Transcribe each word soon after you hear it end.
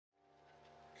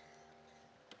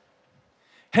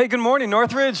Hey, good morning,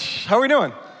 Northridge. How are we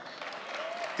doing?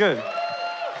 Good.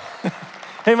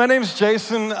 Hey, my name's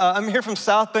Jason. I'm here from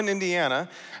South Bend, Indiana.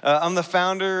 I'm the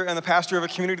founder and the pastor of a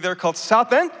community there called South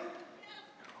Bend.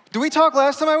 Did we talk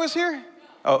last time I was here?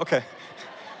 Oh, okay.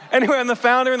 Anyway, I'm the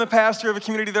founder and the pastor of a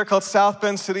community there called South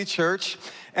Bend City Church.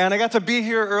 And I got to be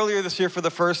here earlier this year for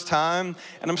the first time.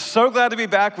 And I'm so glad to be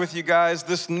back with you guys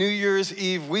this New Year's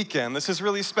Eve weekend. This is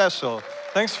really special.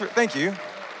 Thank you.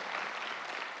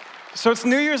 So it's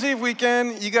New Year's Eve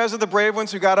weekend. You guys are the brave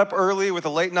ones who got up early with a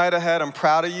late night ahead. I'm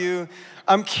proud of you.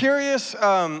 I'm curious,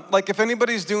 if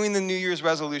anybody's doing the New Year's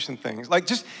resolution things.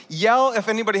 Just yell if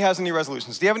anybody has any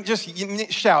resolutions. Do you have, just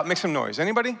shout, make some noise.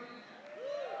 Anybody?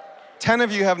 10 of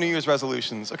you have New Year's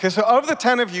resolutions. Okay, so of the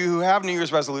 10 of you who have New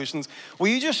Year's resolutions, will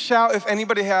you just shout if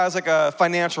anybody has a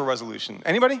financial resolution?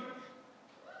 Anybody?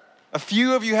 A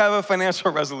few of you have a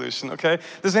financial resolution, okay?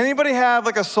 Does anybody have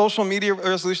a social media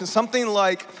resolution? Something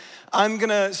like, I'm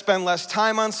gonna spend less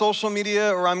time on social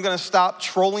media, or I'm gonna stop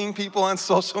trolling people on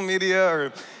social media,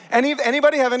 or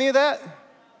anybody have any of that?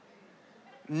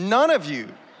 None of you.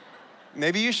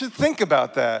 Maybe you should think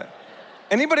about that.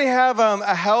 Anybody have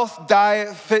a health,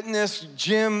 diet, fitness,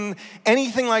 gym,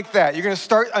 anything like that? You're gonna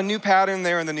start a new pattern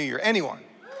there in the new year. Anyone?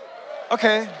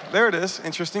 Okay, there it is,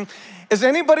 interesting. Is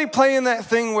anybody playing that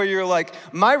thing where you're like,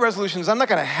 my resolution is I'm not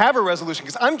gonna have a resolution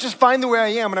because I'm just fine the way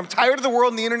I am and I'm tired of the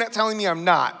world and the internet telling me I'm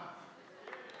not?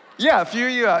 Yeah, a few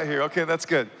of you out here. Okay, that's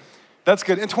good. That's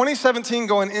good. In 2017,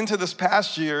 going into this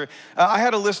past year, I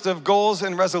had a list of goals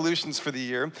and resolutions for the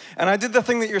year, and I did the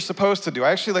thing that you're supposed to do.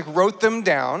 I actually wrote them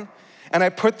down, and I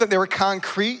put them, they were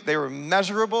concrete, they were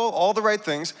measurable, all the right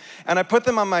things, and I put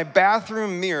them on my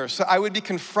bathroom mirror so I would be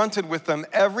confronted with them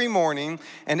every morning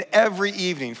and every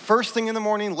evening. First thing in the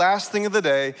morning, last thing of the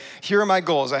day, here are my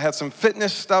goals. I had some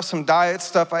fitness stuff, some diet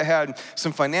stuff, I had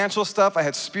some financial stuff, I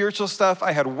had spiritual stuff,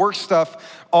 I had work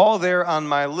stuff, all there on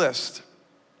my list.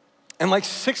 And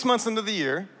 6 months into the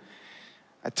year,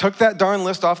 I took that darn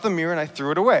list off the mirror and I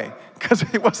threw it away because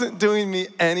it wasn't doing me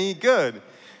any good.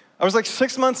 I was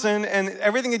 6 months in and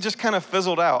everything had just kind of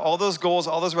fizzled out. All those goals,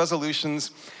 all those resolutions,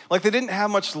 they didn't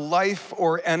have much life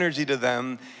or energy to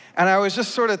them. And I was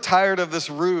just sort of tired of this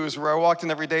ruse where I walked in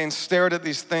every day and stared at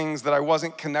these things that I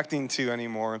wasn't connecting to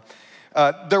anymore.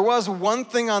 There was one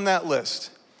thing on that list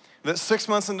that 6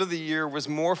 months into the year was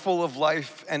more full of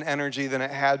life and energy than it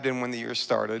had been when the year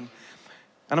started.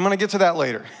 And I'm gonna get to that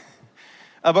later.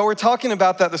 But we're talking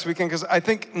about that this weekend because I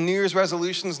think New Year's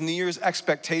resolutions, New Year's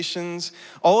expectations,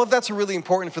 all of that's really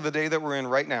important for the day that we're in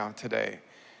right now, today.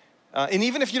 And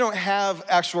even if you don't have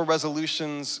actual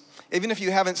resolutions, even if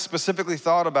you haven't specifically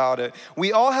thought about it,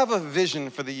 we all have a vision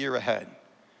for the year ahead.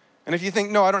 And if you think,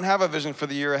 no, I don't have a vision for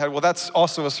the year ahead, well, that's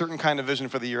also a certain kind of vision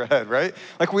for the year ahead, right?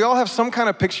 We all have some kind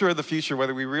of picture of the future,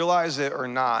 whether we realize it or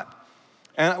not.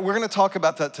 And we're gonna talk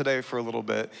about that today for a little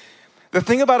bit. The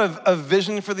thing about a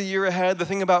vision for the year ahead, the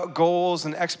thing about goals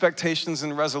and expectations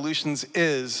and resolutions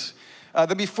is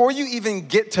that before you even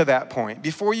get to that point,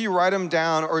 before you write them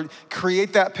down or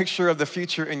create that picture of the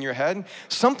future in your head,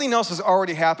 something else has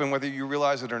already happened, whether you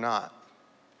realize it or not,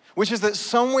 which is that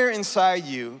somewhere inside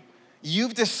you,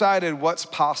 you've decided what's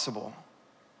possible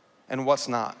and what's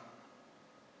not.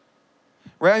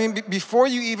 Right? I mean, before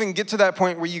you even get to that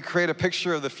point where you create a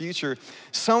picture of the future,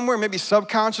 somewhere, maybe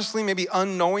subconsciously, maybe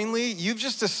unknowingly, you've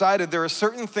just decided there are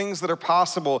certain things that are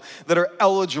possible, that are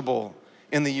eligible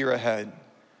in the year ahead.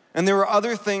 And there are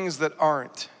other things that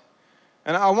aren't.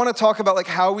 And I want to talk about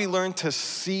how we learn to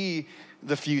see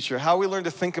the future, how we learn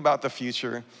to think about the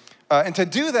future. And to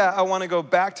do that, I want to go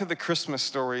back to the Christmas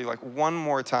story one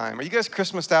more time. Are you guys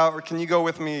Christmased out, or can you go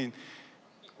with me?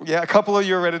 Yeah, a couple of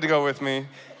you are ready to go with me.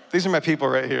 These are my people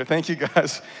right here. Thank you,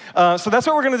 guys. So that's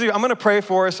what we're going to do. I'm going to pray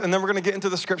for us, and then we're going to get into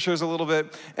the scriptures a little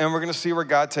bit, and we're going to see where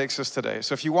God takes us today.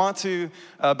 So if you want to,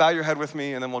 bow your head with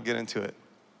me, and then we'll get into it.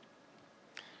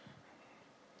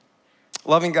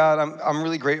 Loving God, I'm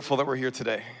really grateful that we're here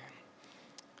today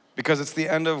because it's the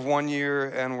end of one year,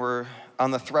 and we're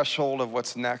on the threshold of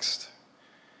what's next.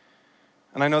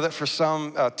 And I know that for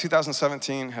some,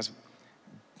 2017 has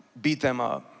beat them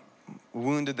up,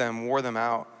 wounded them, wore them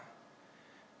out.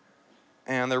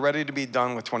 And they're ready to be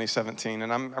done with 2017.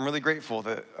 And I'm really grateful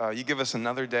that you give us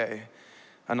another day,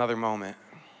 another moment.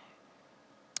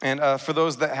 And for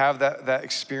those that have that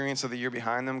experience of the year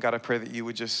behind them, God, I pray that you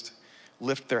would just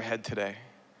lift their head today.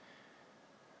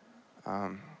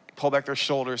 Pull back their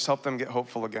shoulders, help them get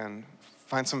hopeful again,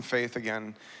 find some faith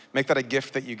again. Make that a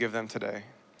gift that you give them today.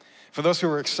 For those who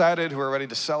are excited, who are ready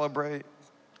to celebrate,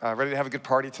 ready to have a good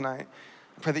party tonight,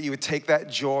 I pray that you would take that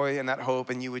joy and that hope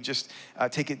and you would just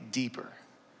take it deeper.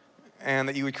 and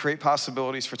that you would create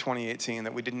possibilities for 2018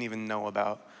 that we didn't even know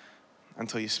about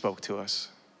until you spoke to us.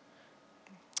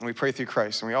 And we pray through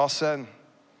Christ. And we all said,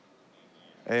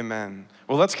 amen.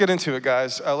 Well, let's get into it,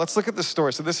 guys. Let's look at the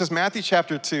story. So this is Matthew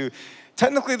chapter 2.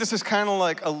 Technically, this is kind of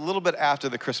like a little bit after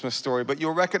the Christmas story, but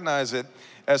you'll recognize it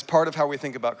as part of how we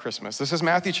think about Christmas. This is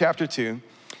Matthew chapter 2.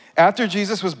 After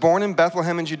Jesus was born in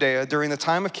Bethlehem in Judea during the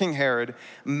time of King Herod,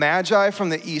 Magi from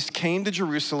the east came to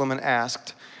Jerusalem and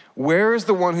asked, "Where is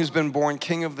the one who's been born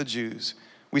King of the Jews?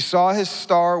 We saw his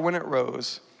star when it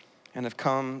rose and have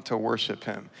come to worship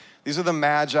him." These are the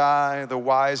Magi, the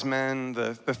wise men,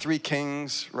 the three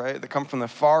kings, right? They come from the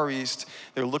far east.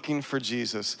 They're looking for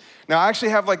Jesus. Now, I actually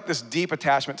have like this deep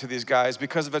attachment to these guys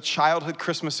because of a childhood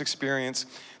Christmas experience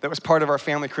that was part of our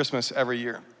family Christmas every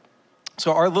year.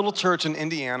 So our little church in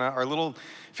Indiana, our little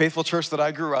faithful church that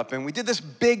I grew up in, we did this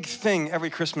big thing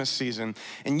every Christmas season.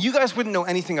 And you guys wouldn't know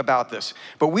anything about this,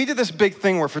 but we did this big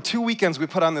thing where for 2 weekends we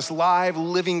put on this live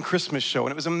living Christmas show,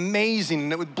 and it was amazing,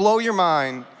 and it would blow your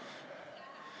mind.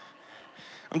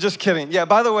 I'm just kidding. Yeah,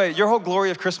 by the way, your whole Glory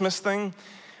of Christmas thing,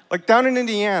 like down in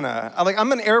Indiana,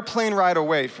 I'm an airplane ride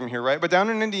away from here, right? But down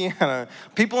in Indiana,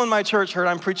 people in my church heard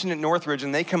I'm preaching at Northridge,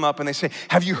 and they come up and they say,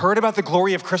 "Have you heard about the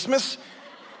Glory of Christmas?"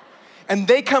 And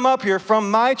they come up here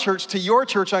from my church to your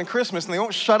church on Christmas, and they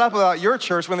won't shut up about your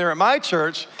church when they're at my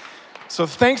church. So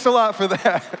thanks a lot for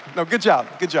that. No, good job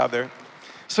there.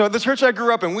 So the church I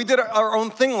grew up in, we did our own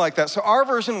thing like that. So our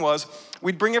version was,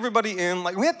 we'd bring everybody in,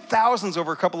 like we had thousands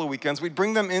over a couple of weekends. We'd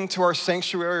bring them into our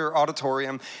sanctuary or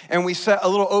auditorium, and we set a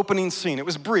little opening scene. It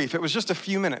was brief, it was just a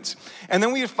few minutes. And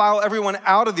then we'd file everyone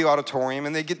out of the auditorium,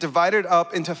 and they'd get divided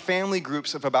up into family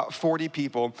groups of about 40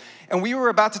 people. And we were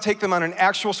about to take them on an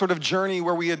actual sort of journey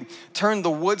where we had turned the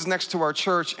woods next to our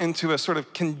church into a sort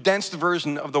of condensed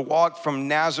version of the walk from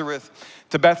Nazareth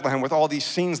to Bethlehem with all these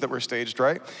scenes that were staged,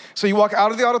 right? So you walk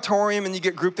out of the auditorium and you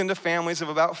get grouped into families of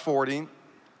about 40,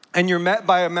 and you're met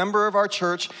by a member of our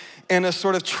church in a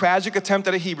sort of tragic attempt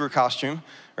at a Hebrew costume,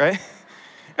 right?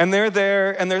 And they're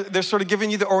there, and they're sort of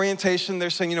giving you the orientation. They're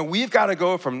saying, we've got to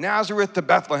go from Nazareth to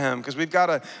Bethlehem because we've got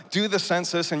to do the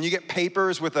census, and you get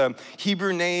papers with a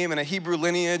Hebrew name and a Hebrew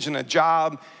lineage and a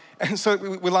job. And so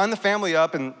we line the family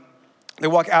up, and they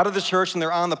walk out of the church, and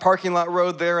they're on the parking lot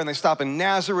road there, and they stop in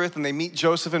Nazareth, and they meet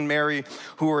Joseph and Mary,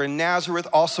 who are in Nazareth,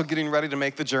 also getting ready to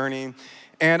make the journey.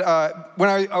 And when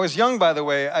I was young, by the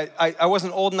way, I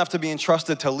wasn't old enough to be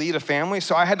entrusted to lead a family,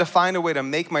 so I had to find a way to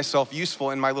make myself useful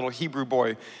in my little Hebrew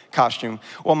boy costume.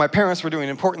 Well, my parents were doing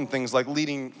important things like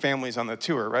leading families on the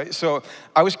tour, right? So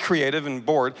I was creative and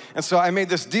bored, and so I made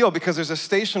this deal because there's a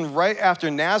station right after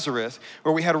Nazareth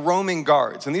where we had roaming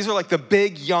guards, and these are like the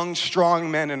big, young, strong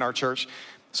men in our church.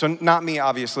 So not me,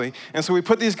 obviously. And so we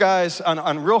put these guys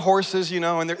on real horses,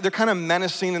 and they're kind of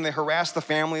menacing, and they harass the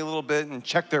family a little bit and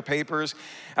check their papers.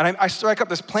 And I strike up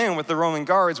this plan with the Roman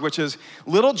guards, which is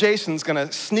little Jason's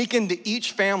gonna sneak into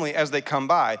each family as they come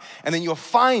by. And then you'll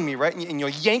find me, right? And you'll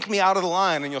yank me out of the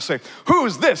line, and you'll say, "Who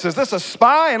is this? Is this a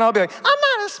spy?" And I'll be like, "I'm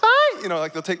not a spy."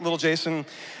 Like they'll take little Jason.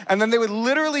 And then they would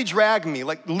literally drag me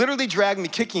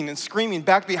kicking and screaming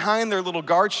back behind their little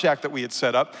guard shack that we had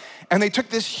set up. And they took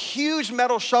this huge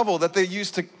metal shovel that they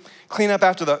used to clean up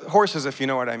after the horses, if you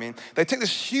know what I mean. They took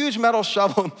this huge metal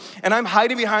shovel, and I'm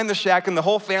hiding behind the shack, and the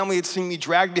whole family had seen me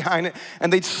dragged behind it,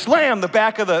 and they'd slam the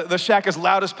back of the shack as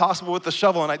loud as possible with the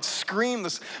shovel, and I'd scream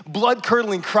this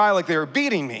blood-curdling cry like they were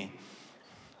beating me.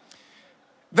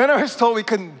 Then I was told we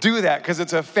couldn't do that because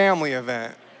it's a family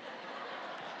event.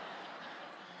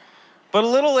 But a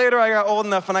little later, I got old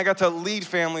enough and I got to lead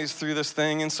families through this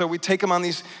thing. And so we take them on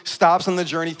these stops on the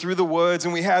journey through the woods.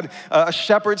 And we had a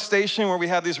shepherd station where we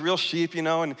had these real sheep,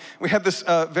 and we had this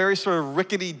very sort of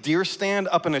rickety deer stand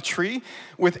up in a tree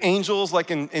with angels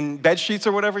like in bed sheets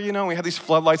or whatever, We had these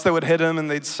floodlights that would hit them,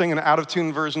 and they'd sing an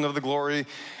out-of-tune version of the glory.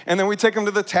 And then we'd take them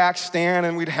to the tax stand,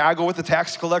 and we'd haggle with the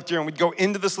tax collector, and we'd go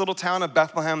into this little town of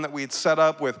Bethlehem that we'd set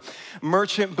up with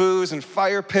merchant booths and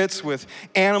fire pits with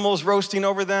animals roasting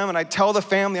over them. And I'd tell the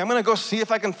family, I'm gonna go see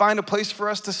if I can find a place for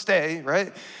us to stay,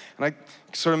 right? And I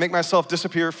sort of make myself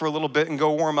disappear for a little bit and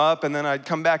go warm up, and then I'd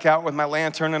come back out with my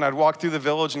lantern, and I'd walk through the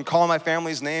village and call my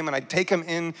family's name, and I'd take them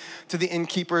in to the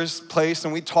innkeeper's place,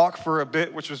 and we'd talk for a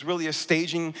bit, which was really a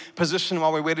staging position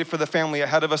while we waited for the family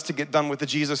ahead of us to get done with the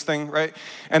Jesus thing, right?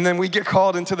 And then we'd get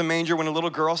called into the manger when a little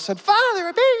girl said, "Father,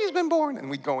 a baby's been born," and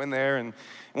we'd go in there, and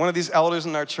one of these elders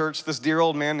in our church, this dear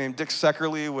old man named Dick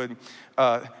Seckerly, would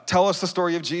tell us the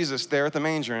story of Jesus there at the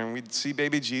manger, and we'd see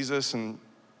baby Jesus, and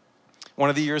one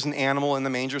of the years an animal in the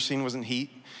manger scene was in heat,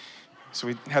 so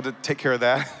we had to take care of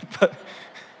that.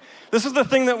 This is the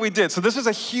thing that we did. So this is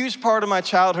a huge part of my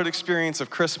childhood experience of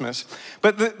Christmas.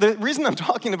 But the reason I'm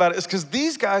talking about it is because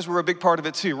these guys were a big part of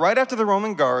it too. Right after the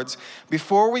Roman guards,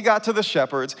 before we got to the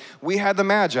shepherds, we had the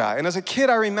Magi. And as a kid,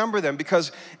 I remember them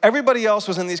because everybody else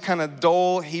was in these kind of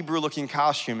dull Hebrew-looking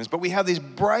costumes. But we had these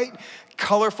bright,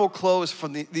 colorful clothes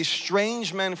from these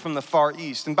strange men from the Far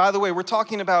East. And by the way, we're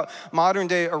talking about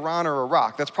modern-day Iran or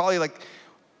Iraq. That's probably like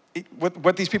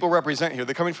what these people represent here.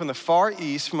 They're coming from the Far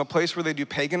East, from a place where they do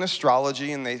pagan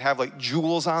astrology, and they have like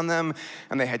jewels on them,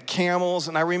 and they had camels,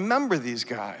 and I remember these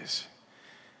guys.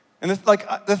 And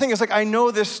the thing is, like, I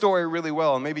know this story really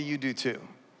well, and maybe you do too.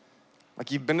 Like,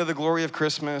 you've been to the Glory of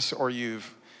Christmas, or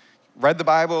you've read the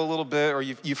Bible a little bit, or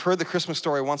you've heard the Christmas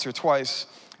story once or twice,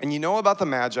 and you know about the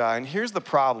Magi, and here's the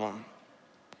problem.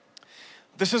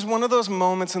 This is one of those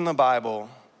moments in the Bible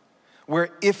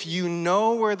where if you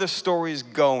know where the story's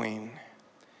going,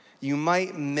 you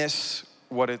might miss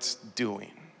what it's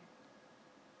doing.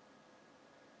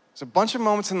 There's a bunch of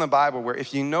moments in the Bible where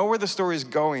if you know where the story's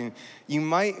going, you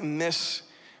might miss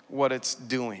what it's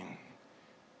doing.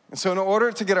 And so in order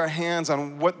to get our hands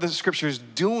on what the scripture is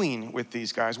doing with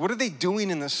these guys, what are they doing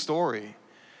in this story?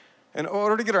 In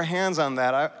order to get our hands on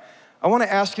that, I want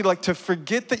to ask you to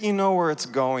forget that you know where it's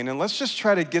going, and let's just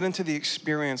try to get into the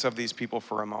experience of these people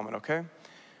for a moment, okay?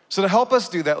 So to help us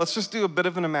do that, let's just do a bit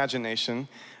of an imagination.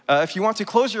 If you want to,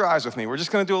 close your eyes with me. We're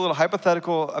just going to do a little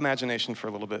hypothetical imagination for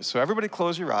a little bit. So everybody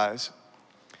close your eyes.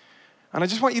 And I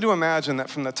just want you to imagine that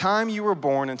from the time you were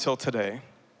born until today,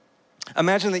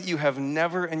 imagine that you have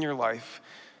never in your life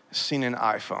seen an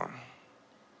iPhone.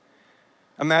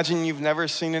 Imagine you've never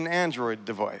seen an Android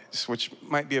device, which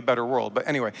might be a better world. But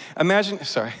anyway, imagine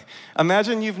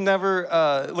you've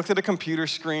never looked at a computer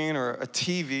screen or a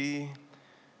TV.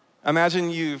 Imagine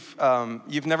you've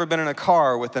never been in a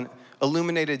car with an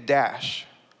illuminated dash.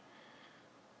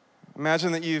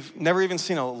 Imagine that you've never even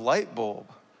seen a light bulb.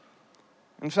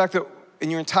 In fact, that in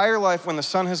your entire life, when the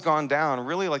sun has gone down,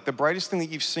 really like the brightest thing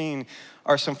that you've seen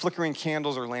are some flickering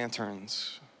candles or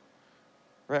lanterns.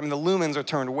 Right? I mean, the lumens are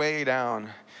turned way down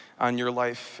on your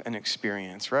life and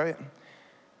experience, right?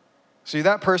 So you're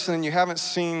that person and you haven't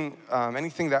seen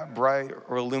anything that bright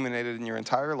or illuminated in your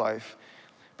entire life.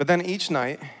 But then each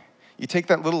night, you take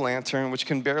that little lantern, which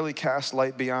can barely cast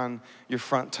light beyond your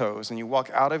front toes, and you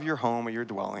walk out of your home or your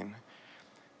dwelling,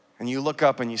 and you look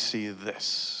up and you see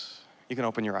this. You can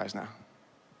open your eyes now.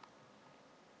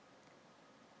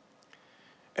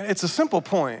 And it's a simple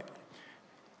point,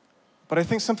 but I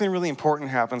think something really important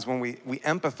happens when we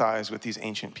empathize with these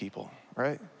ancient people,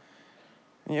 right?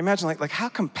 And you imagine, like how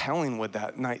compelling would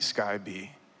that night sky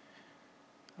be?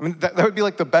 I mean, that would be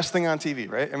like the best thing on TV,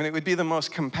 right? I mean, it would be the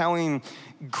most compelling,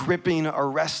 gripping,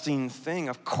 arresting thing.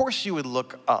 Of course you would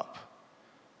look up,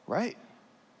 right?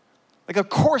 Like, of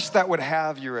course that would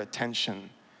have your attention.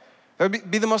 That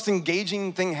would be the most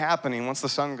engaging thing happening once the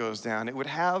sun goes down. It would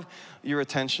have your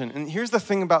attention. And here's the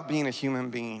thing about being a human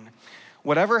being.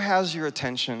 Whatever has your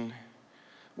attention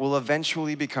will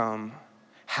eventually become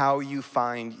how you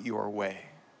find your way,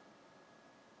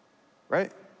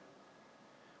 right?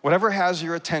 Whatever has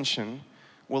your attention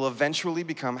will eventually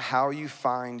become how you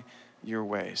find your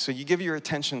way. So you give your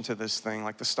attention to this thing,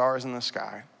 like the stars in the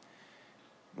sky,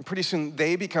 and pretty soon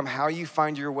they become how you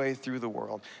find your way through the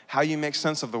world, how you make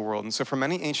sense of the world. And so for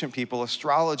many ancient people,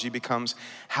 astrology becomes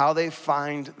how they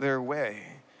find their way.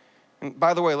 And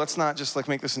by the way, let's not just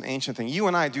make this an ancient thing. You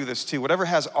and I do this too. Whatever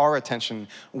has our attention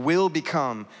will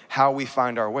become how we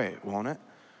find our way, won't it?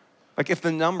 Like if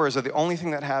the numbers are the only thing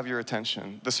that have your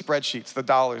attention, the spreadsheets, the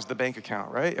dollars, the bank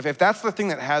account, right? If that's the thing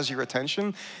that has your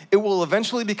attention, it will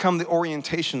eventually become the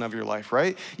orientation of your life,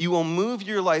 right? You will move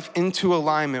your life into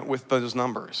alignment with those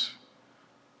numbers,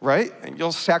 right? And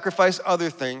you'll sacrifice other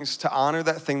things to honor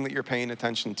that thing that you're paying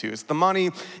attention to. It's the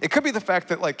money. It could be the fact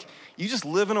that you just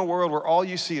live in a world where all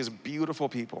you see is beautiful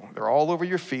people. They're all over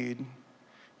your feed.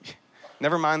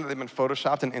 Never mind that they've been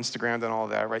photoshopped and Instagrammed and all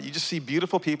that, right? You just see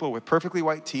beautiful people with perfectly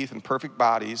white teeth and perfect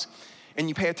bodies, and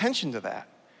you pay attention to that.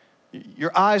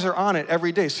 Your eyes are on it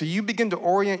every day. So you begin to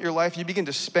orient your life, you begin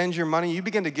to spend your money, you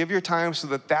begin to give your time so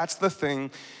that that's the thing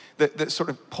that sort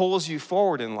of pulls you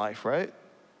forward in life, right?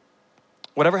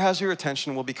 Whatever has your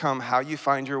attention will become how you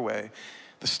find your way.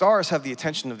 The stars have the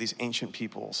attention of these ancient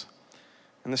peoples.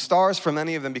 And the stars, for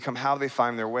many of them, become how they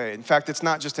find their way. In fact, it's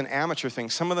not just an amateur thing.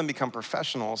 Some of them become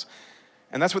professionals.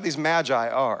 And that's what these magi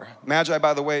are. Magi,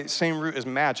 by the way, same root as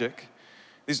magic.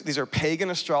 These are pagan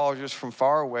astrologers from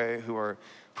far away who are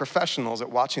professionals at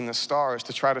watching the stars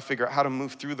to try to figure out how to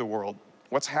move through the world.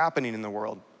 What's happening in the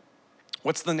world?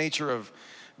 What's the nature of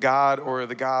God or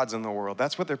the gods in the world?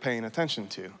 That's what they're paying attention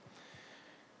to.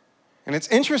 And it's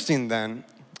interesting then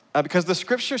Because the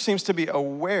scripture seems to be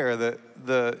aware that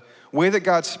the way that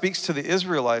God speaks to the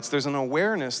Israelites, there's an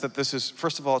awareness that this is,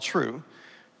 first of all, true,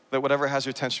 that whatever has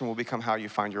your attention will become how you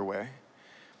find your way.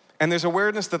 And there's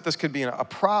awareness that this could be a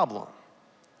problem.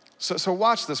 So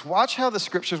watch this. Watch how the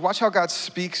scriptures, watch how God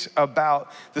speaks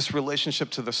about this relationship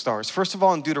to the stars. First of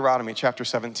all, in Deuteronomy chapter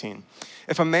 17.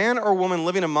 If a man or woman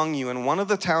living among you in one of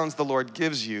the towns the Lord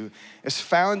gives you is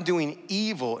found doing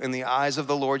evil in the eyes of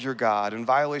the Lord your God in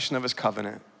violation of his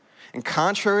covenant, and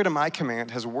contrary to my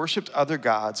command has worshiped other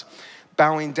gods,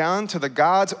 bowing down to the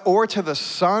gods or to the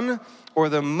sun or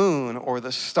the moon or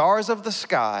the stars of the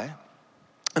sky,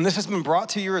 and this has been brought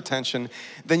to your attention,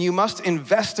 then you must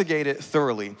investigate it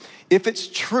thoroughly. If it's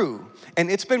true, and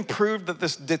it's been proved that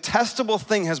this detestable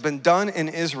thing has been done in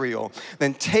Israel,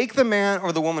 then take the man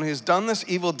or the woman who's done this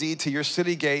evil deed to your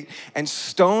city gate and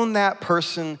stone that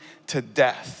person to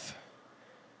death.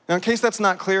 Now, in case that's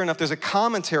not clear enough, there's a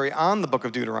commentary on the book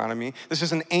of Deuteronomy. This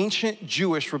is an ancient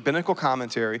Jewish rabbinical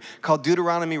commentary called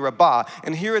Deuteronomy Rabbah,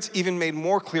 and here it's even made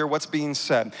more clear what's being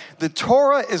said. The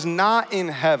Torah is not in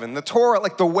heaven. The Torah,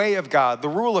 like the way of God, the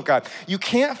rule of God, you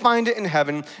can't find it in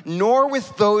heaven, nor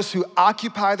with those who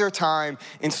occupy their time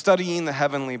in studying the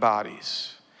heavenly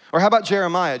bodies. Or how about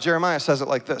Jeremiah? Jeremiah says it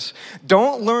like this: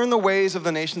 don't learn the ways of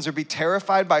the nations or be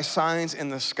terrified by signs in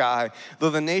the sky, though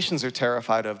the nations are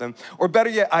terrified of them. Or better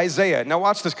yet, Isaiah. Now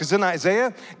watch this, because in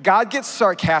Isaiah, God gets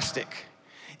sarcastic.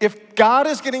 If God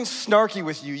is getting snarky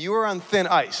with you, you are on thin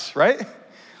ice, right?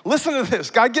 Listen to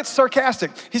this. God gets sarcastic.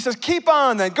 He says, keep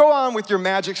on then. Go on with your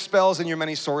magic spells and your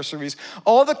many sorceries.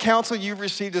 All the counsel you've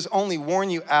received has only worn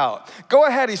you out. Go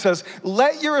ahead, he says,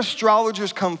 let your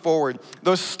astrologers come forward,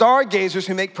 those stargazers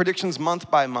who make predictions month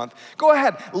by month. Go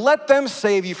ahead, let them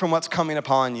save you from what's coming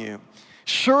upon you.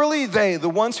 Surely they, the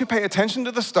ones who pay attention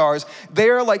to the stars, they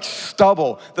are like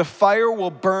stubble. The fire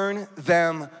will burn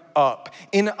them up.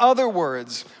 In other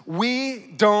words, we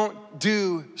don't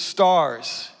do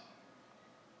stars.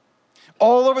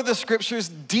 All over the scriptures,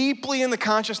 deeply in the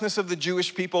consciousness of the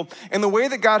Jewish people, and the way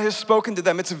that God has spoken to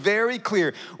them, it's very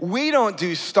clear. We don't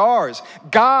do stars.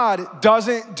 God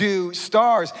doesn't do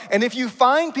stars. And if you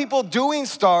find people doing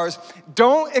stars,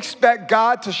 don't expect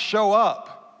God to show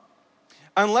up,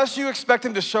 unless you expect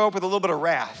him to show up with a little bit of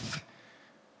wrath.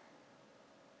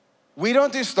 We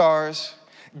don't do stars.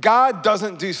 God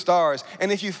doesn't do stars. And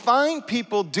if you find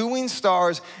people doing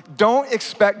stars, don't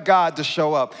expect God to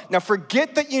show up. Now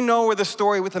forget that you know where the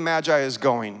story with the Magi is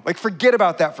going. Like forget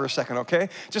about that for a second, okay?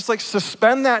 Just like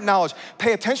suspend that knowledge.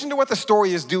 Pay attention to what the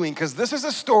story is doing, because this is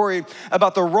a story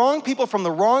about the wrong people from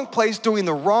the wrong place doing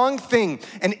the wrong thing.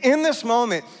 And in this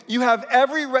moment, you have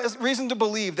every reason to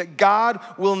believe that God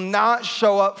will not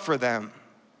show up for them.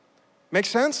 Make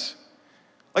sense?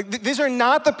 Like these are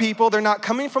not the people, they're not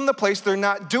coming from the place, they're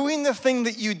not doing the thing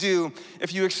that you do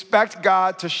if you expect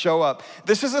God to show up.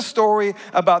 This is a story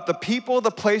about the people,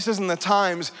 the places, and the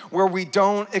times where we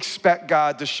don't expect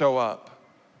God to show up.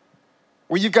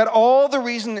 Where you've got all the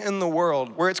reason in the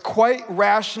world, where it's quite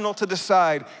rational to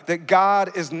decide that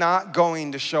God is not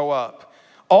going to show up.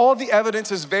 All the evidence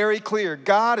is very clear.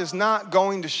 God is not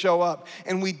going to show up.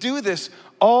 And we do this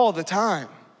all the time.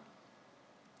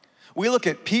 We look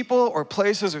at people or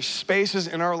places or spaces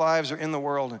in our lives or in the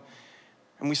world,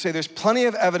 and we say there's plenty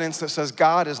of evidence that says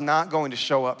God is not going to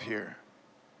show up here.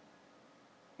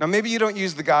 Now, maybe you don't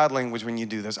use the God language when you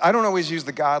do this. I don't always use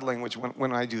the God language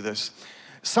when I do this.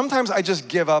 Sometimes I just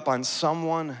give up on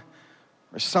someone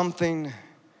or something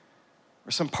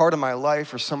or some part of my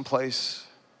life or someplace.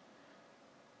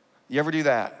 You ever do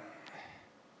that?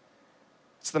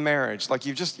 It's the marriage. Like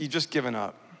you've just given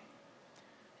up.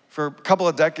 For a couple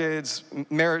of decades,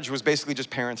 marriage was basically just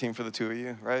parenting for the two of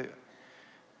you, right?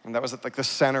 And that was like the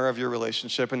center of your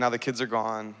relationship, and now the kids are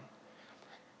gone.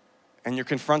 And you're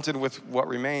confronted with what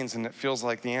remains, and it feels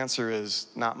like the answer is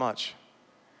not much.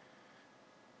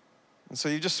 And so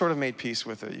you just sort of made peace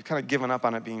with it. You've kind of given up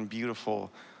on it being beautiful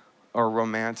or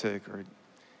romantic or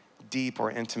deep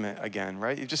or intimate again,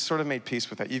 right? You've just sort of made peace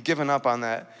with that. You've given up on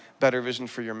that better vision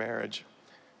for your marriage.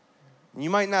 You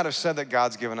might not have said that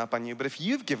God's given up on you, but if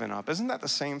you've given up, isn't that the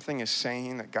same thing as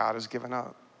saying that God has given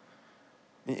up?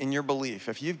 In your belief,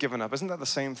 if you've given up, isn't that the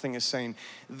same thing as saying,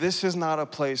 this is not a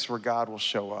place where God will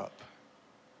show up?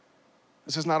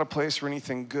 This is not a place where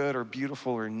anything good or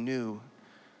beautiful or new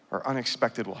or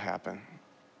unexpected will happen.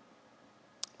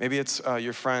 Maybe it's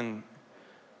your friend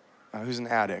who's an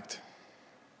addict,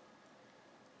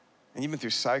 and you've been through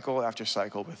cycle after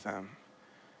cycle with them.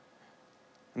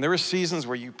 And there were seasons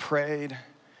where you prayed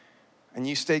and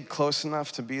you stayed close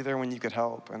enough to be there when you could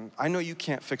help. And I know you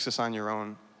can't fix this on your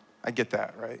own. I get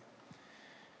that, right?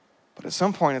 But at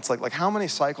some point, it's like how many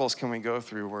cycles can we go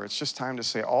through where it's just time to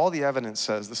say, all the evidence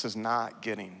says this is not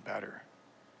getting better.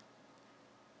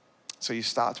 So you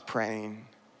stopped praying,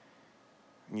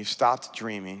 and you stopped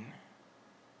dreaming.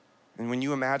 And when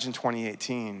you imagine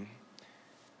 2018,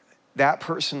 that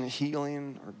person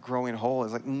healing or growing whole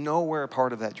is like nowhere a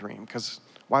part of that dream, because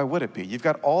why would it be? You've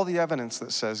got all the evidence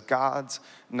that says God's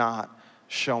not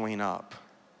showing up.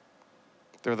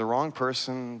 They're the wrong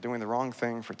person doing the wrong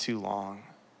thing for too long.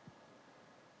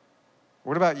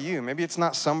 What about you? Maybe it's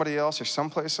not somebody else or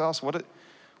someplace else. What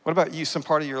about you, some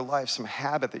part of your life, some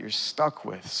habit that you're stuck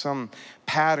with, some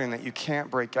pattern that you can't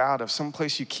break out of, some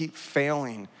place you keep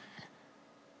failing?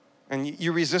 And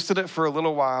you resisted it for a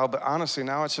little while, but honestly,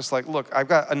 now it's just like, look, I've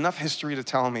got enough history to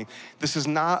tell me this is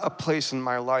not a place in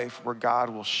my life where God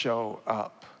will show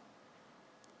up.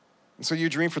 And so your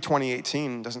dream for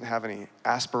 2018 doesn't have any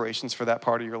aspirations for that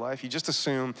part of your life. You just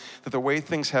assume that the way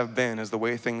things have been is the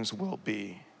way things will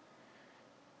be.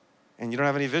 And you don't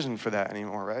have any vision for that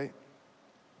anymore, right?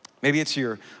 Maybe it's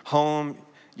your home,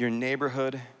 your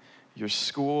neighborhood, your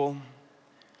school,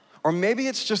 or maybe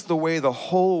it's just the way the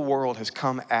whole world has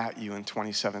come at you in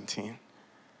 2017.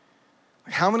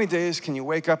 Like how many days can you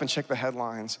wake up and check the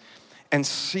headlines and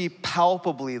see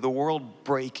palpably the world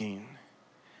breaking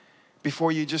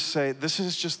before you just say, this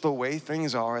is just the way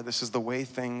things are, this is the way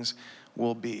things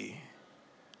will be?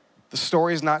 The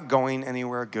story's not going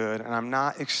anywhere good, and I'm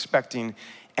not expecting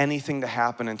anything to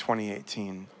happen in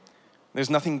 2018. There's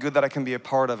nothing good that I can be a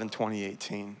part of in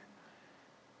 2018.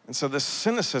 And so this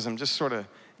cynicism just sort of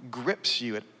grips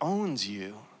you, it owns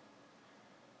you.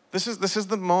 This is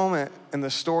the moment in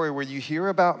the story where you hear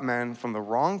about men from the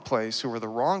wrong place who are the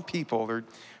wrong people. They're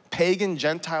pagan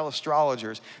Gentile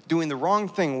astrologers doing the wrong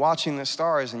thing, watching the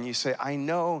stars, and you say, I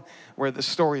know where the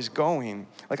story's going.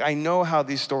 Like, I know how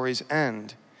these stories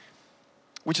end.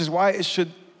 Which is why it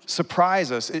should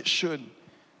surprise us, it should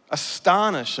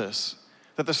astonish us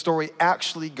that the story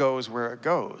actually goes where it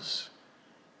goes.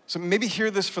 So maybe hear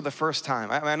this for the first time.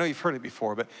 I know you've heard it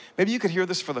before, but maybe you could hear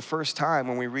this for the first time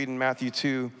when we read in Matthew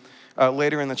 2,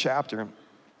 later in the chapter.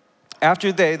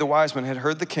 After they, the wise men, had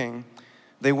heard the king,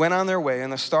 they went on their way,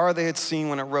 and the star they had seen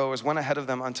when it rose went ahead of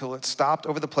them until it stopped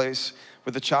over the place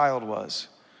where the child was.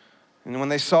 And when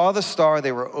they saw the star,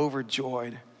 they were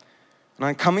overjoyed. And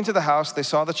on coming to the house, they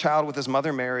saw the child with his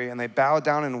mother Mary, and they bowed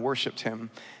down and worshiped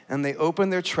him. And they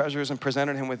opened their treasures and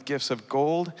presented him with gifts of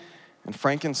gold and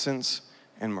frankincense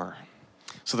and myrrh.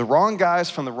 So the wrong guys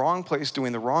from the wrong place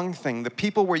doing the wrong thing, the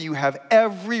people where you have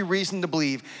every reason to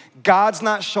believe God's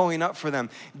not showing up for them,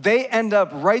 they end up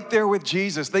right there with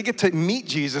Jesus. They get to meet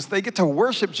Jesus. They get to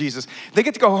worship Jesus. They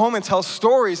get to go home and tell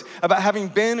stories about having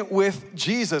been with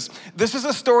Jesus. This is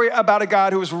a story about a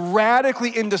God who is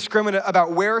radically indiscriminate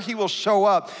about where he will show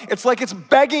up. It's like it's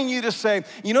begging you to say,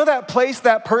 you know that place,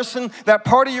 that person, that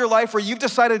part of your life where you've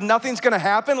decided nothing's gonna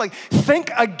happen? Like, think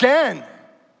again.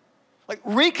 Like,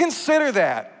 reconsider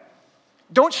that.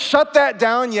 Don't shut that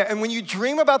down yet. And when you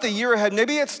dream about the year ahead,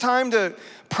 maybe it's time to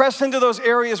press into those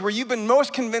areas where you've been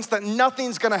most convinced that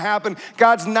nothing's gonna happen.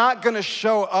 God's not gonna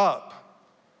show up.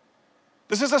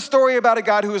 This is a story about a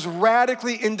God who is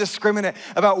radically indiscriminate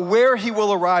about where he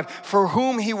will arrive, for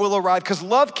whom he will arrive, because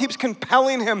love keeps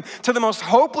compelling him to the most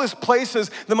hopeless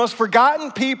places, the most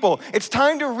forgotten people. It's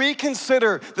time to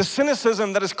reconsider the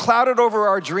cynicism that has clouded over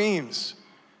our dreams.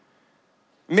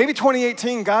 Maybe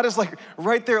 2018, God is like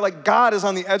right there, like God is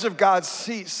on the edge of God's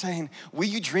seat saying, will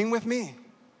you dream with me?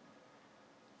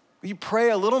 Will you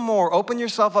pray a little more? Open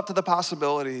yourself up to the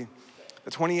possibility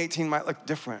that 2018 might look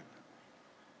different.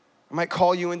 I might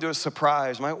call you into a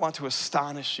surprise. I might want to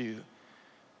astonish you.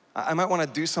 I might want to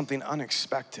do something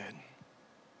unexpected.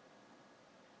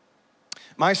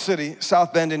 My city,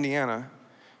 South Bend, Indiana,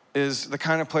 is the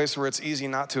kind of place where it's easy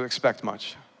not to expect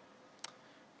much.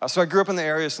 So I grew up in the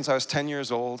area since I was 10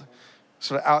 years old,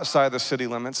 sort of outside the city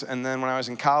limits. And then when I was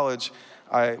in college,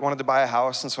 I wanted to buy a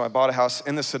house, and so I bought a house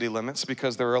in the city limits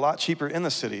because they were a lot cheaper in the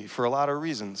city for a lot of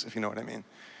reasons, if you know what I mean.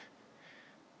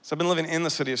 So I've been living in the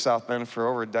city of South Bend for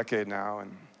over a decade now.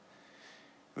 And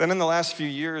then in the last few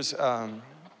years, I've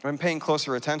been paying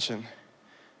closer attention.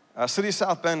 City of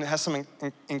South Bend has something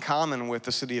in common with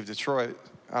the city of Detroit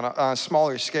on a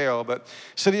smaller scale, but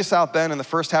city of South Bend in the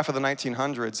first half of the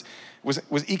 1900s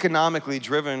was economically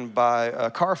driven by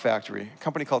a car factory, a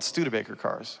company called Studebaker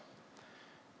Cars.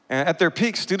 And at their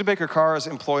peak, Studebaker Cars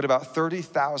employed about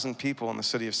 30,000 people in the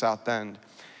city of South Bend,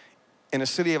 in a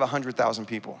city of 100,000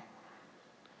 people.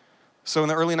 So in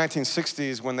the early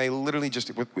 1960s, when they literally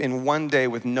just, in one day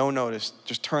with no notice,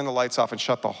 just turned the lights off and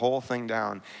shut the whole thing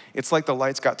down, it's like the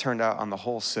lights got turned out on the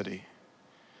whole city.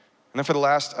 And then for the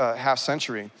last half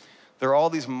century, There are all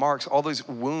these marks, all these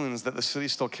wounds that the city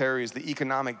still carries, the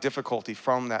economic difficulty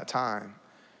from that time.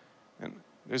 And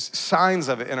there's signs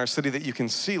of it in our city that you can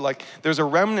see. Like, there's a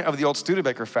remnant of the old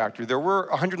Studebaker factory. There were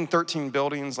 113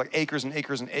 buildings, like acres and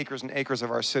acres and acres and acres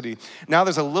of our city. Now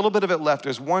there's a little bit of it left.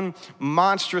 There's one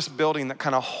monstrous building that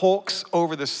kind of hulks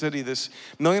over the city, this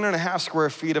 1.5 million square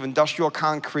feet of industrial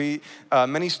concrete,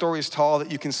 many stories tall,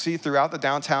 that you can see throughout the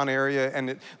downtown area,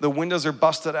 and the windows are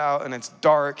busted out and it's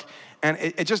dark. And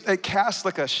it casts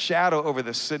like a shadow over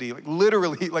the city, like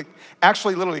literally,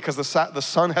 because the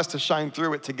sun has to shine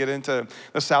through it to get into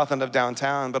the south end of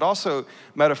downtown, but also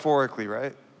metaphorically,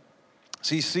 right?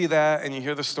 So you see that and you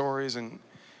hear the stories, and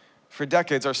for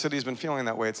decades our city's been feeling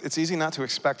that way. It's easy not to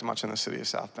expect much in the city of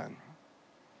South Bend.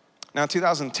 Now in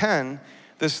 2010,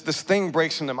 this thing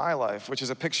breaks into my life, which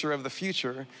is a picture of the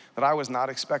future that I was not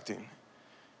expecting.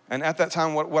 And at that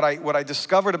time, what I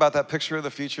discovered about that picture of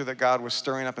the future that God was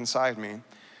stirring up inside me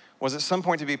was at some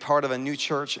point to be part of a new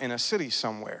church in a city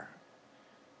somewhere.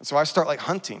 And so I start like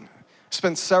hunting.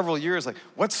 Spent several years like,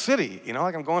 what city? You know,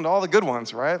 like I'm going to all the good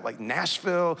ones, right? Like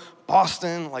Nashville,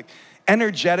 Boston, like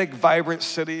energetic, vibrant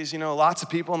cities, you know, lots of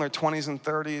people in their 20s and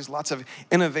 30s, lots of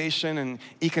innovation and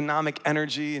economic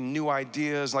energy and new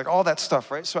ideas, like all that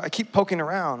stuff, right? So I keep poking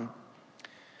around.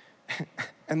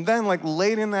 And then like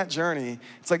late in that journey,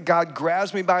 it's like God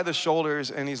grabs me by the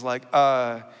shoulders and he's like,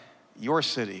 your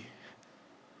city.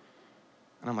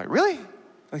 And I'm like, really?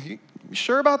 Like, you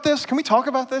sure about this? Can we talk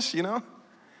about this, you know?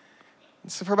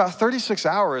 And so for about 36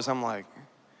 hours, I'm like,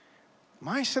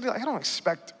 my city, I don't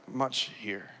expect much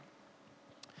here.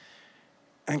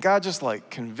 And God just like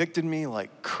convicted me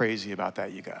like crazy about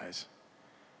that, you guys.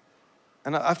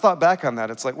 And I've thought back on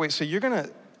that. It's like, wait, so you're gonna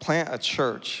plant a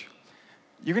church.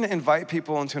 You're gonna invite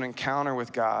people into an encounter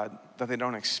with God that they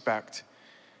don't expect.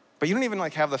 But you don't even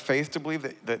like have the faith to believe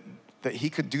that he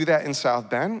could do that in South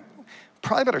Bend?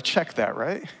 Probably better check that,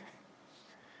 right?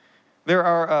 There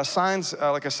are signs,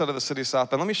 like I said, of the city of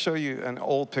South Bend. Let me show you an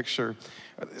old picture.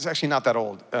 It's actually not that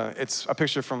old. It's a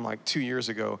picture from like 2 years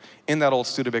ago in that old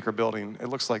Studebaker building. It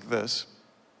looks like this.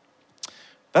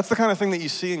 That's the kind of thing that you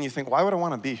see and you think, why would I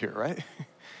want to be here, right?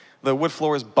 The wood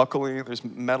floor is buckling. There's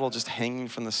metal just hanging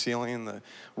from the ceiling. The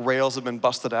rails have been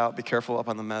busted out. Be careful up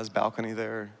on the mezz balcony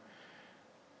there.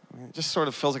 It just sort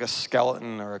of feels like a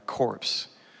skeleton or a corpse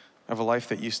of a life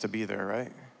that used to be there,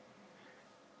 right?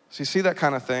 So you see that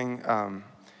kind of thing,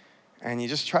 and you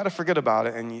just try to forget about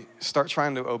it, and you start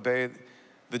trying to obey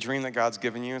the dream that God's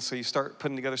given you, and so you start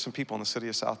putting together some people in the city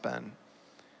of South Bend.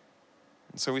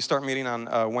 And so we start meeting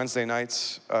on Wednesday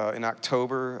nights in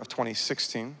October of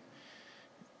 2016,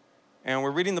 and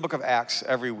we're reading the book of Acts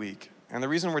every week. And the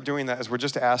reason we're doing that is we're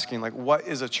just asking, like, what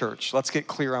is a church? Let's get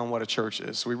clear on what a church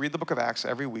is. So we read the book of Acts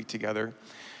every week together,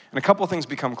 and a couple of things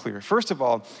become clear. First of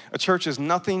all, a church is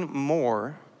nothing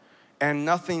more and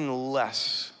nothing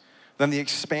less than the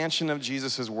expansion of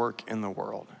Jesus' work in the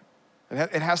world.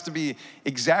 It has to be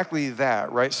exactly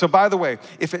that, right? So by the way,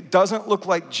 if it doesn't look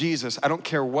like Jesus, I don't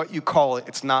care what you call it,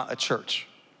 it's not a church,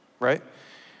 right?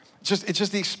 It's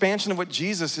just the expansion of what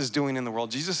Jesus is doing in the world,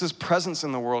 Jesus' presence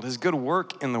in the world, his good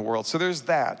work in the world. So there's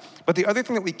that. But the other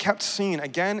thing that we kept seeing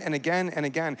again and again and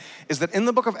again is that in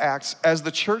the book of Acts, as the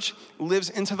church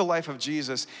lives into the life of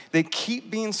Jesus, they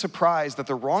keep being surprised that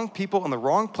the wrong people in the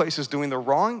wrong places doing the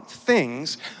wrong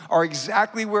things are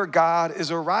exactly where God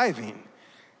is arriving.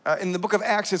 In the book of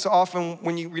Acts, it's often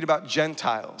when you read about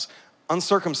Gentiles,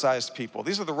 uncircumcised people.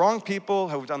 These are the wrong people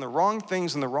who have done the wrong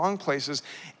things in the wrong places,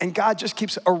 and God just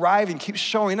keeps arriving, keeps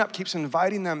showing up, keeps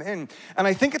inviting them in. And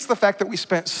I think it's the fact that we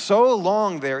spent so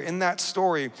long there in that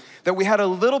story that we had a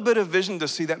little bit of vision to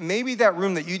see that maybe that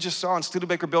room that you just saw in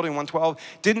Studebaker Building 112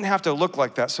 didn't have to look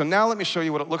like that. So now let me show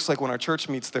you what it looks like when our church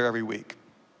meets there every week.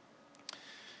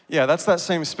 Yeah, that's that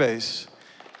same space.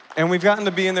 And we've gotten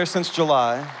to be in there since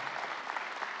July.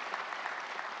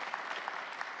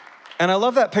 And I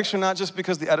love that picture not just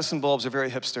because the Edison bulbs are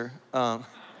very hipster. I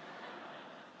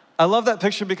love that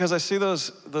picture because I see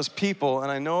those people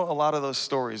and I know a lot of those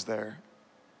stories there.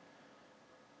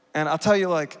 And I'll tell you,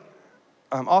 like,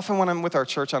 often when I'm with our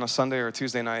church on a Sunday or a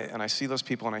Tuesday night and I see those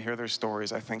people and I hear their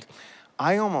stories, I think,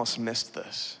 I almost missed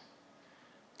this.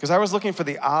 Because I was looking for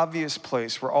the obvious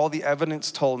place where all the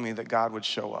evidence told me that God would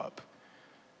show up.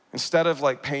 Instead of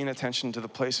like paying attention to the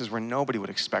places where nobody would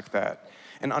expect that.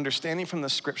 And understanding from the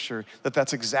scripture that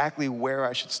that's exactly where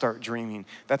I should start dreaming.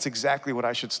 That's exactly what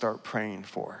I should start praying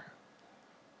for.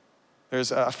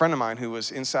 There's a friend of mine who was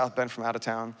in South Bend from out of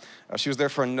town. She was there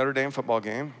for a Notre Dame football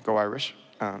game. Go Irish.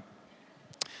 That's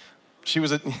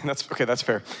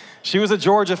fair. She was a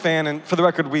Georgia fan, and for the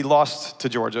record, we lost to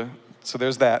Georgia So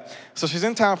there's that. So she's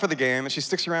in town for the game, and she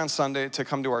sticks around Sunday to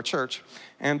come to our church.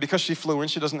 And because she flew in,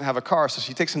 she doesn't have a car, so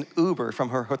she takes an Uber from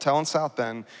her hotel in South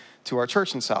Bend to our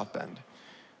church in South Bend.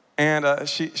 And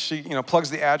she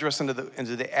plugs the address into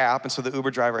the app, and so the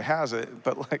Uber driver has it.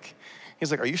 But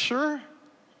he's like, "Are you sure?"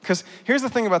 Because here's the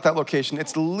thing about that location: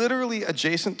 it's literally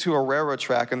adjacent to a railroad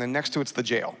track, and then next to it's the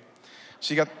jail.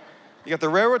 So you got the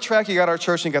railroad track, you got our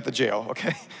church, and you got the jail.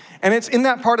 Okay, and it's in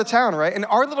that part of town, right? And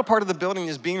our little part of the building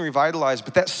is being revitalized,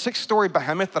 but that 6-story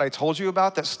behemoth that I told you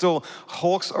about, that still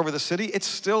hulks over the city, it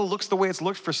still looks the way it's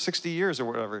looked for 60 years or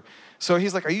whatever. So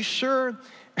he's like, "Are you sure?"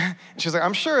 And she's like,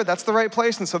 "I'm sure, that's the right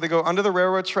place." And so they go under the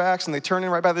railroad tracks, and they turn in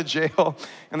right by the jail,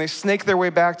 and they snake their way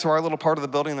back to our little part of the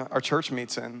building that our church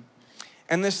meets in.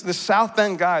 And this South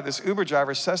Bend guy, this Uber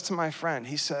driver, says to my friend,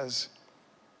 he says,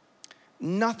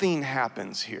 "Nothing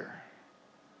happens here."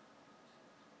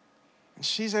 And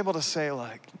she's able to say,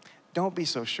 "Don't be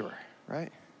so sure,"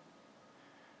 right?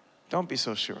 Don't be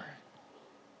so sure.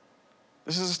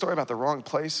 This is a story about the wrong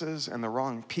places and the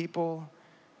wrong people,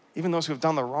 even those who have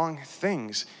done the wrong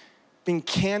things, being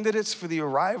candidates for the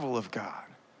arrival of God,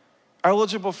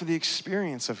 eligible for the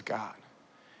experience of God.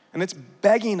 And it's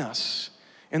begging us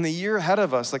in the year ahead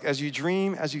of us, as you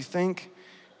dream, as you think,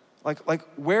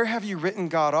 where have you written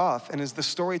God off? And is the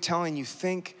story telling you,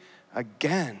 think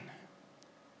again?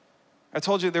 I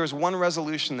told you there was one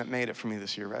resolution that made it for me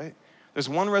this year, right? There's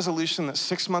one resolution that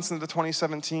 6 months into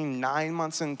 2017, 9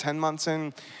 months in, 10 months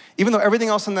in, even though everything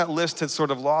else on that list had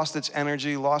sort of lost its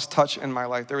energy, lost touch in my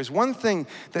life, there was one thing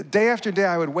that day after day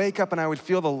I would wake up and I would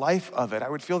feel the life of it. I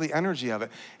would feel the energy of it.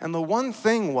 And the one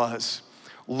thing was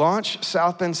launch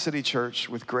South Bend City Church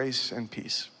with grace and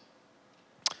peace.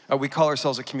 We call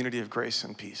ourselves a community of grace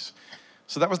and peace.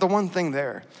 So that was the one thing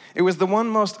there. It was the one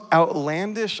most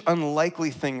outlandish,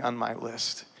 unlikely thing on my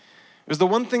list. It was the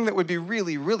one thing that would be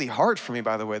really, really hard for me,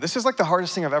 by the way. This is the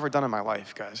hardest thing I've ever done in my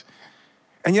life, guys.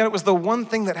 And yet it was the one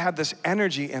thing that had this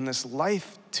energy and this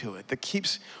life to it that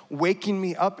keeps waking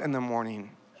me up in the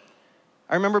morning.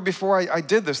 I remember before I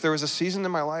did this, there was a season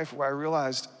in my life where I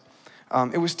realized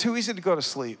it was too easy to go to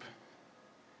sleep.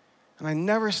 And I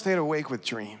never stayed awake with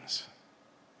dreams.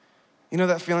 You know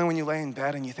that feeling when you lay in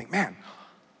bed and you think, "Man,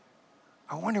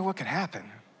 I wonder what could happen,"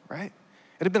 right?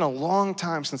 It had been a long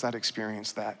time since I'd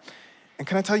experienced that. And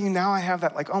can I tell you, now I have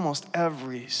that almost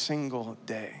every single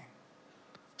day.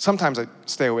 Sometimes I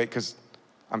stay awake because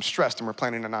I'm stressed and we're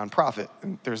planning a nonprofit,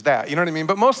 and there's that, you know what I mean?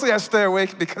 But mostly I stay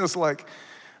awake because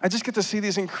I just get to see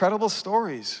these incredible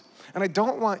stories, and I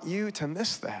don't want you to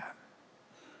miss that.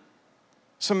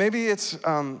 So maybe it's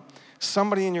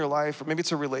somebody in your life, or maybe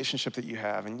it's a relationship that you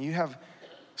have, and you have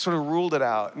sort of ruled it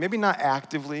out. Maybe not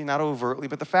actively, not overtly,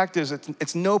 but the fact is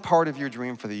it's no part of your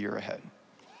dream for the year ahead.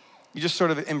 You just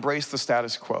sort of embrace the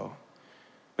status quo.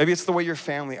 Maybe it's the way your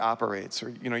family operates, or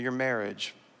your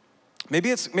marriage.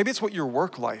 Maybe it's what your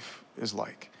work life is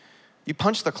like. You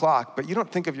punch the clock, but you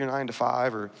don't think of your 9 to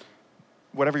 5 or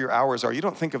whatever your hours are. You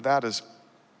don't think of that as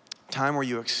time where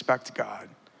you expect God,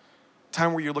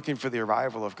 time where you're looking for the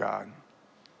arrival of God.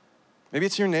 Maybe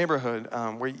it's your neighborhood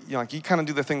where you kind of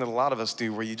do the thing that a lot of us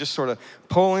do, where you just sort of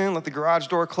pull in, let the garage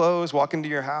door close, walk into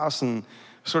your house, and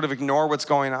sort of ignore what's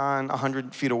going on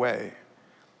 100 feet away.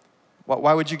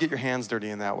 Why would you get your hands dirty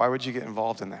in that? Why would you get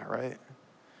involved in that, right?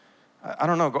 I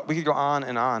don't know. We could go on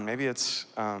and on. Maybe it's,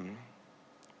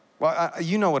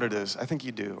 you know what it is. I think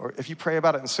you do. Or if you pray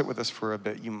about it and sit with us for a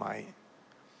bit, you might.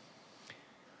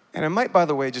 And it might, by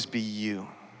the way, just be you.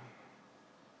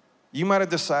 You might have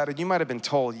decided, you might have been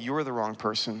told you're the wrong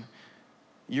person.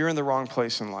 You're in the wrong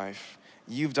place in life.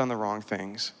 You've done the wrong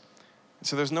things. And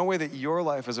so there's no way that your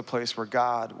life is a place where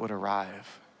God would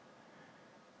arrive.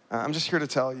 I'm just here to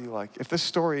tell you, if this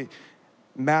story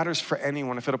matters for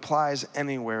anyone, if it applies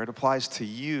anywhere, it applies to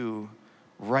you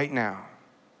right now.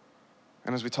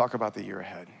 And as we talk about the year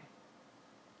ahead.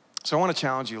 So I want to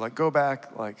challenge you, go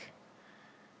back,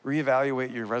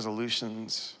 reevaluate your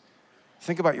resolutions.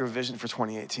 Think about your vision for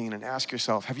 2018 and ask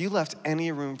yourself, have you left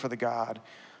any room for the God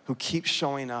who keeps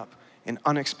showing up in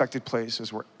unexpected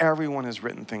places where everyone has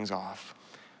written things off?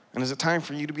 And is it time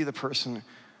for you to be the person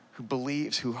who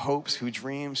believes, who hopes, who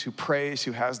dreams, who prays,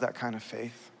 who has that kind of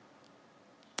faith?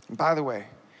 And by the way,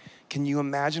 can you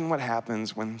imagine what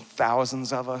happens when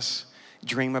thousands of us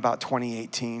dream about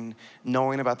 2018,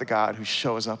 knowing about the God who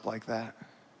shows up like that?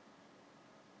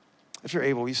 If you're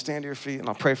able, will you stand to your feet, and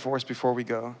I'll pray for us before we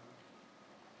go.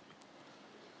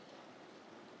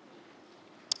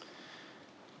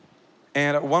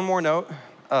 And one more note,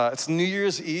 it's New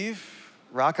Year's Eve,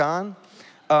 rock on.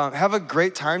 Have a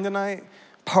great time tonight.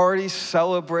 Party,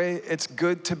 celebrate. It's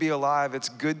good to be alive. It's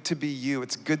good to be you.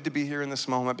 It's good to be here in this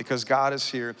moment because God is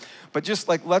here. But just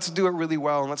like, let's do it really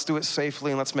well and let's do it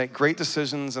safely and let's make great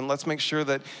decisions and let's make sure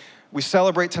that we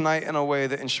celebrate tonight in a way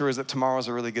that ensures that tomorrow's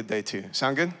a really good day too.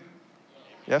 Sound good?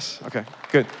 Yes? Okay,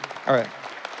 good. All right.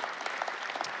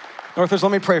 Northers,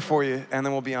 let me pray for you and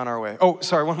then we'll be on our way. Oh,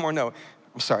 sorry, one more note.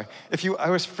 I'm sorry. I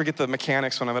always forget the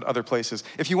mechanics when I'm at other places.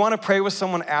 If you want to pray with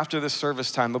someone after this service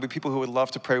time, there'll be people who would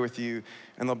love to pray with you,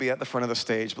 and they'll be at the front of the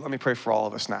stage. But let me pray for all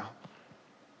of us now.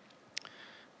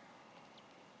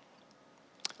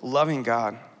 Loving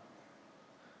God,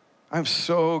 I'm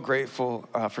so grateful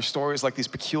for stories like these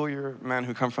peculiar men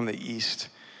who come from the East,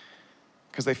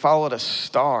 because they followed a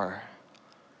star,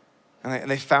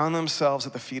 and they found themselves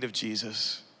at the feet of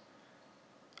Jesus.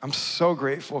 I'm so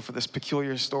grateful for this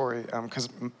peculiar story because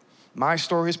my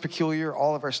story is peculiar.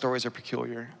 All of our stories are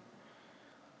peculiar.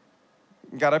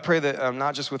 God, I pray that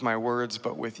not just with my words,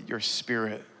 but with your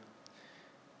Spirit,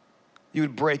 you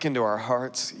would break into our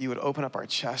hearts. You would open up our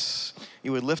chests.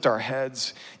 You would lift our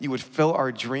heads. You would fill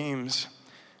our dreams.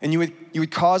 And you would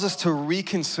cause us to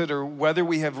reconsider whether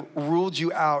we have ruled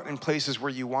you out in places where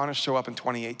you want to show up in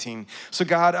 2018. So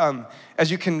God,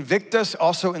 as you convict us,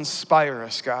 also inspire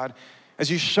us, God. As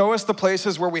you show us the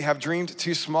places where we have dreamed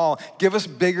too small, give us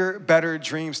bigger, better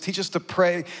dreams. Teach us to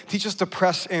pray. Teach us to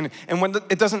press in. And when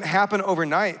it doesn't happen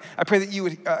overnight, I pray that you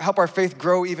would help our faith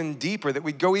grow even deeper, that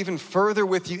we'd go even further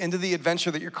with you into the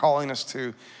adventure that you're calling us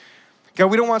to.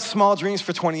 God, we don't want small dreams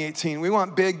for 2018. We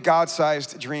want big,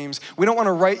 God-sized dreams. We don't want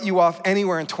to write you off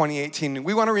anywhere in 2018.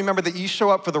 We want to remember that you show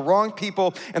up for the wrong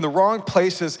people in the wrong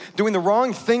places, doing the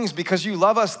wrong things because you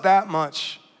love us that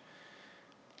much.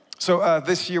 So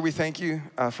this year, we thank you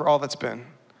for all that's been.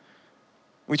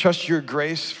 We trust your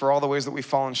grace for all the ways that we've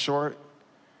fallen short.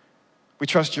 We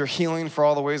trust your healing for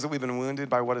all the ways that we've been wounded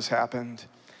by what has happened.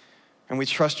 And we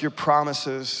trust your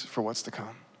promises for what's to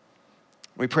come.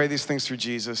 We pray these things through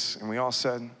Jesus, and we all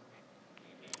said,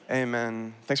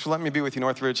 amen. Thanks for letting me be with you,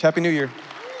 Northridge. Happy New Year.